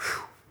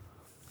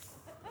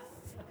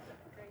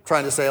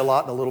 trying to say a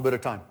lot in a little bit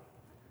of time.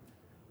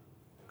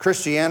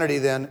 Christianity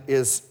then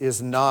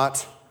is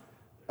not,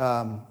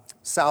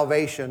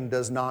 salvation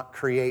does not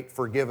create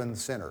forgiven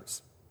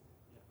sinners.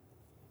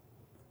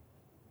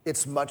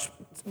 It's much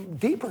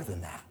deeper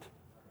than that.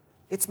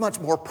 It's much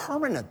more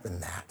permanent than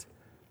that.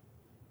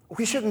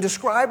 We shouldn't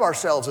describe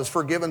ourselves as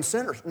forgiven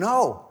sinners.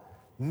 No,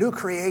 new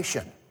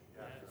creation.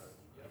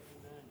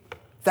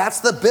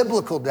 That's the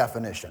biblical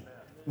definition.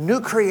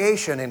 New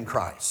creation in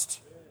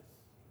Christ.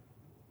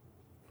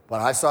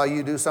 But I saw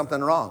you do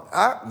something wrong.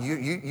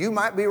 You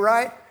might be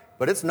right,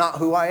 but it's not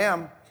who I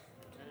am.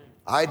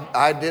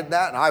 I did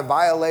that and I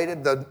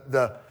violated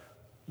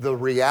the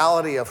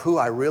reality of who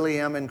I really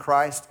am in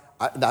Christ.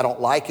 I don't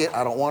like it.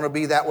 I don't want to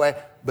be that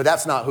way, but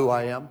that's not who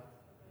I am.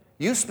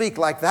 You speak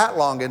like that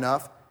long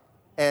enough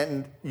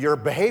and your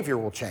behavior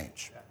will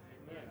change.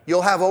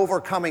 You'll have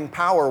overcoming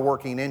power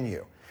working in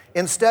you.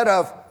 Instead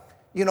of,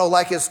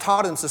 like it's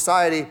taught in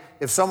society,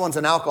 if someone's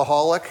an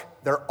alcoholic,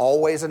 they're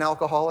always an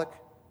alcoholic.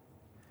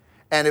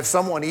 And if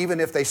someone, even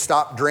if they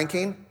stop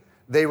drinking,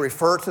 they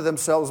refer to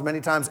themselves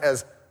many times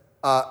as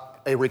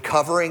a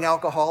recovering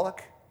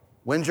alcoholic.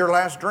 When's your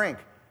last drink?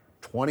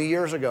 20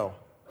 years ago.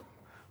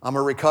 I'm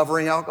a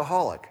recovering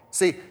alcoholic.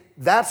 See,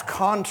 that's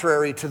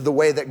contrary to the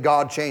way that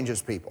God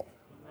changes people.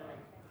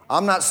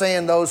 I'm not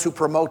saying those who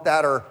promote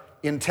that are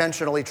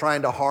intentionally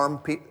trying to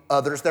harm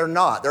others. They're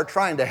not. They're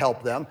trying to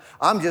help them.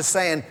 I'm just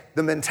saying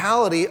the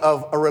mentality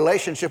of a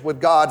relationship with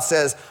God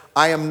says,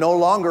 I am no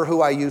longer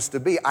who I used to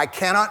be. I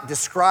cannot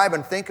describe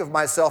and think of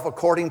myself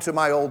according to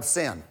my old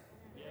sin.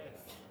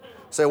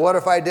 So what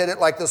if I did it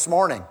like this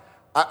morning?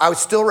 I would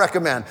still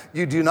recommend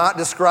you do not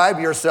describe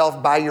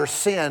yourself by your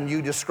sin.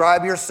 You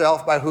describe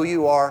yourself by who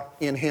you are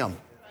in Him.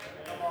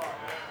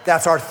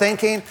 That's our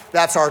thinking.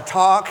 That's our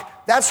talk.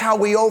 That's how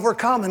we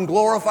overcome and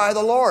glorify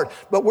the Lord.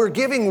 But we're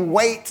giving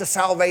weight to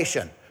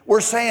salvation. We're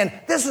saying,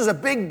 this is a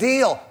big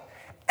deal.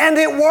 And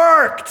it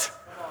worked.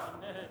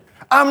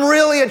 I'm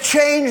really a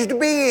changed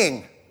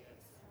being.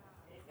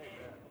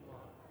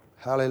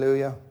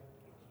 Hallelujah.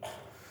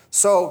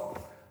 So,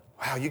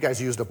 wow, you guys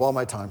used up all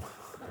my time.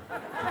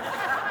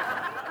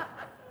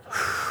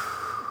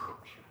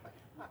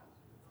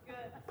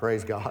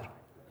 Praise God.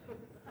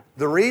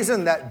 The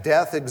reason that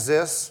death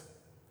exists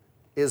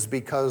is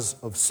because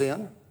of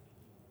sin.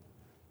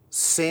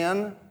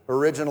 Sin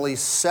originally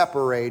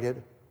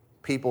separated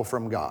people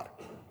from God.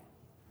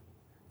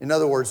 In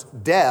other words,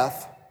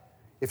 death,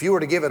 if you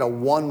were to give it a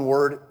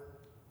one-word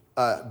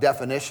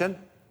definition,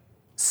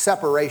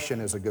 separation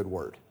is a good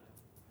word.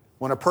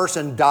 When a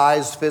person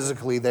dies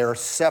physically, they're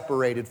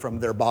separated from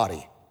their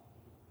body.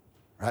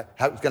 Right?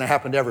 It's going to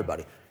happen to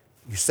everybody.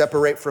 You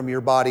separate from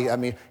your body. I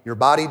mean, your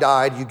body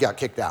died, you got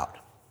kicked out.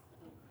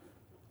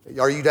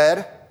 Are you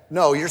dead?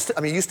 No, you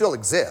still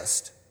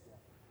exist.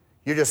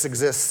 You just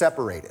exist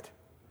separated.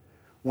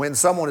 When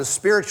someone is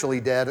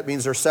spiritually dead, it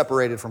means they're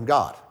separated from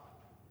God.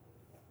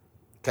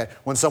 Okay?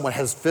 When someone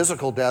has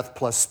physical death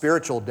plus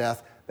spiritual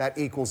death, that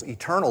equals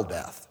eternal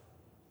death.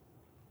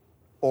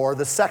 Or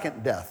the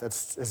second death,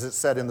 as it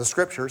said in the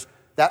scriptures,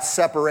 that's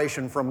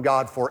separation from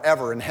God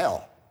forever in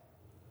hell.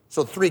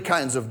 So 3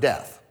 kinds of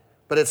death.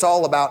 But it's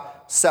all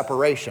about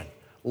separation.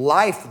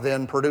 Life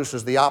then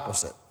produces the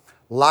opposite.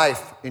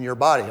 Life in your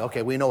body,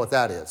 okay, we know what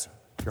that is.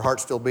 Your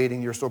heart's still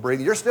beating, you're still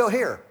breathing, you're still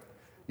here.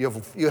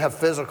 You have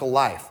physical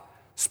life.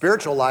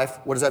 Spiritual life,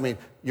 what does that mean?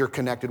 You're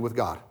connected with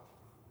God.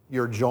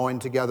 You're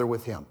joined together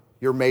with Him.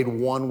 You're made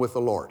one with the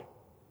Lord.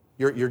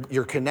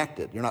 You're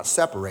connected. You're not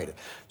separated.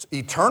 So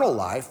eternal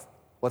life,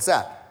 what's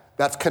that?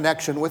 That's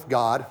connection with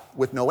God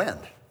with no end.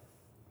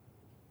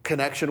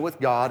 Connection with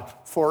God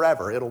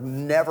forever. It'll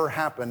never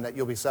happen that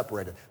you'll be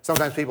separated.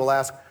 Sometimes people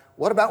ask,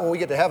 what about when we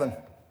get to heaven?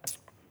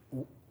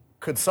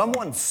 Could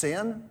someone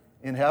sin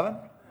in heaven?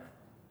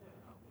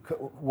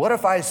 What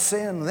if I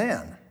sin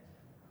then?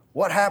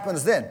 What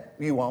happens then?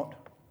 You won't.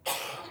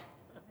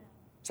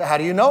 So how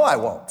do you know I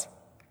won't?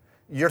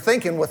 You're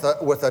thinking with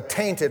a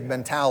tainted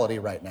mentality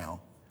right now.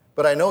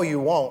 But I know you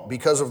won't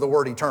because of the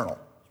word eternal.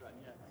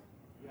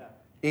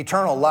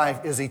 Eternal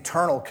life is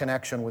eternal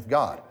connection with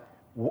God.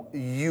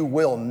 You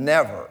will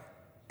never,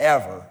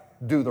 ever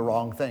do the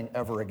wrong thing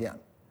ever again.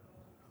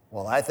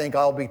 Well, I think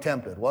I'll be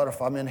tempted. What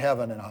if I'm in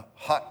heaven and a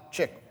hot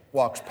chick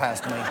walks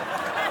past me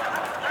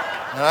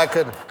and I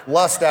could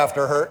lust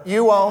after her?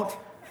 You won't.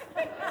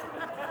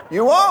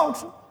 You won't.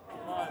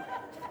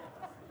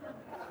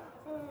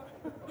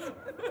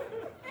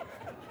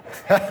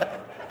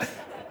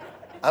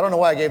 I don't know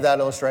why I gave that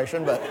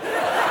illustration, but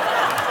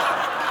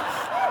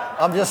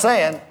I'm just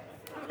saying,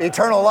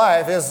 eternal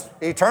life is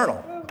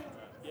eternal.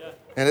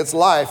 And it's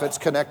life, it's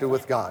connected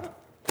with God.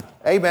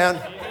 Amen.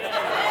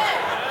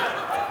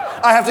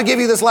 I have to give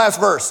you this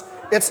last verse.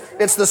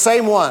 It's the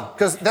same one,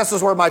 because this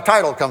is where my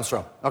title comes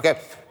from. Okay,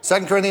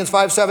 2 Corinthians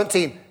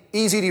 5:17,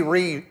 easy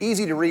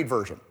to read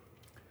version.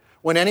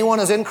 When anyone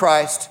is in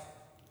Christ,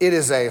 it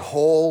is a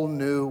whole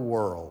new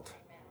world.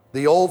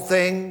 The old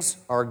things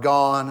are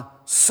gone.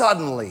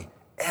 Suddenly,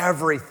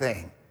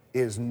 everything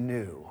is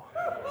new.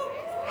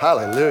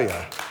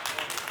 Hallelujah.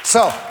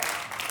 So,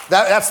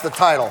 that's the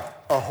title,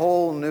 A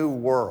Whole New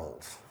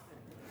World.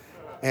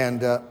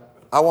 And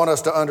I want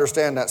us to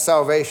understand that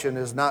salvation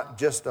is not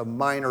just a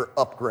minor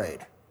upgrade.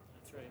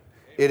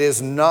 It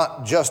is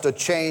not just a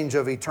change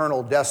of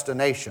eternal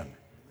destination.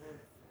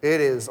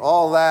 It is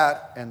all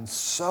that and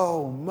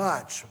so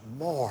much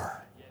more.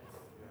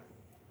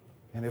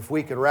 And if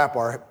we could wrap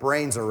our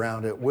brains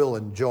around it, we'll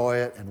enjoy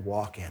it and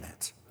walk in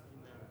it.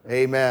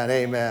 Amen,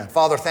 amen.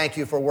 Father, thank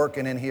you for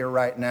working in here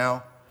right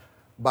now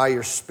by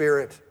your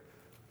Spirit,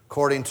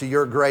 according to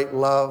your great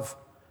love.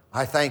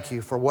 I thank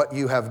you for what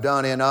you have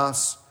done in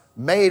us,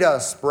 made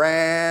us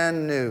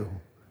brand new.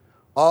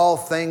 All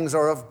things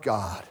are of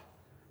God.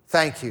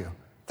 Thank you.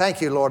 Thank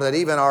you, Lord, that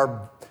even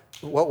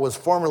what was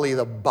formerly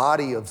the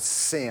body of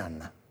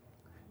sin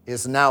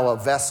is now a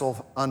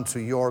vessel unto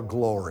your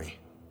glory,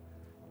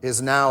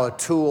 is now a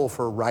tool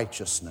for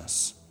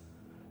righteousness.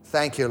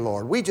 Thank you,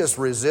 Lord. We just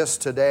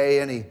resist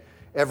today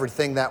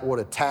everything that would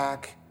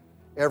attack,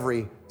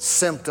 every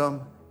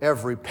symptom,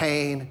 every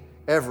pain,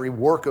 every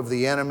work of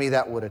the enemy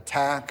that would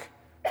attack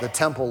the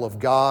temple of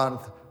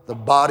God, the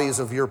bodies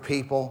of your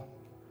people,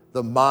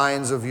 the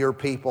minds of your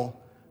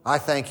people. I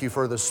thank you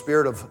for the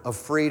spirit of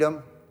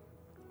freedom.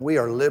 We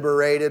are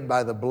liberated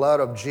by the blood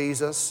of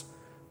Jesus.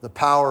 the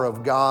power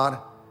of God,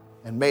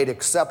 and made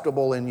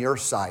acceptable in your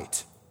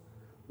sight.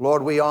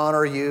 Lord, we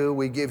honor you.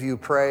 We give you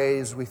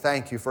praise. We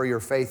thank you for your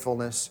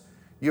faithfulness.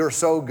 You're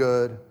so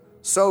good,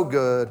 so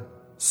good,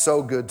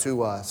 so good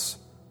to us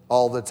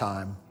all the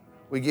time.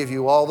 We give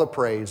you all the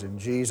praise in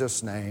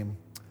Jesus' name.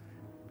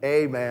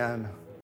 Amen.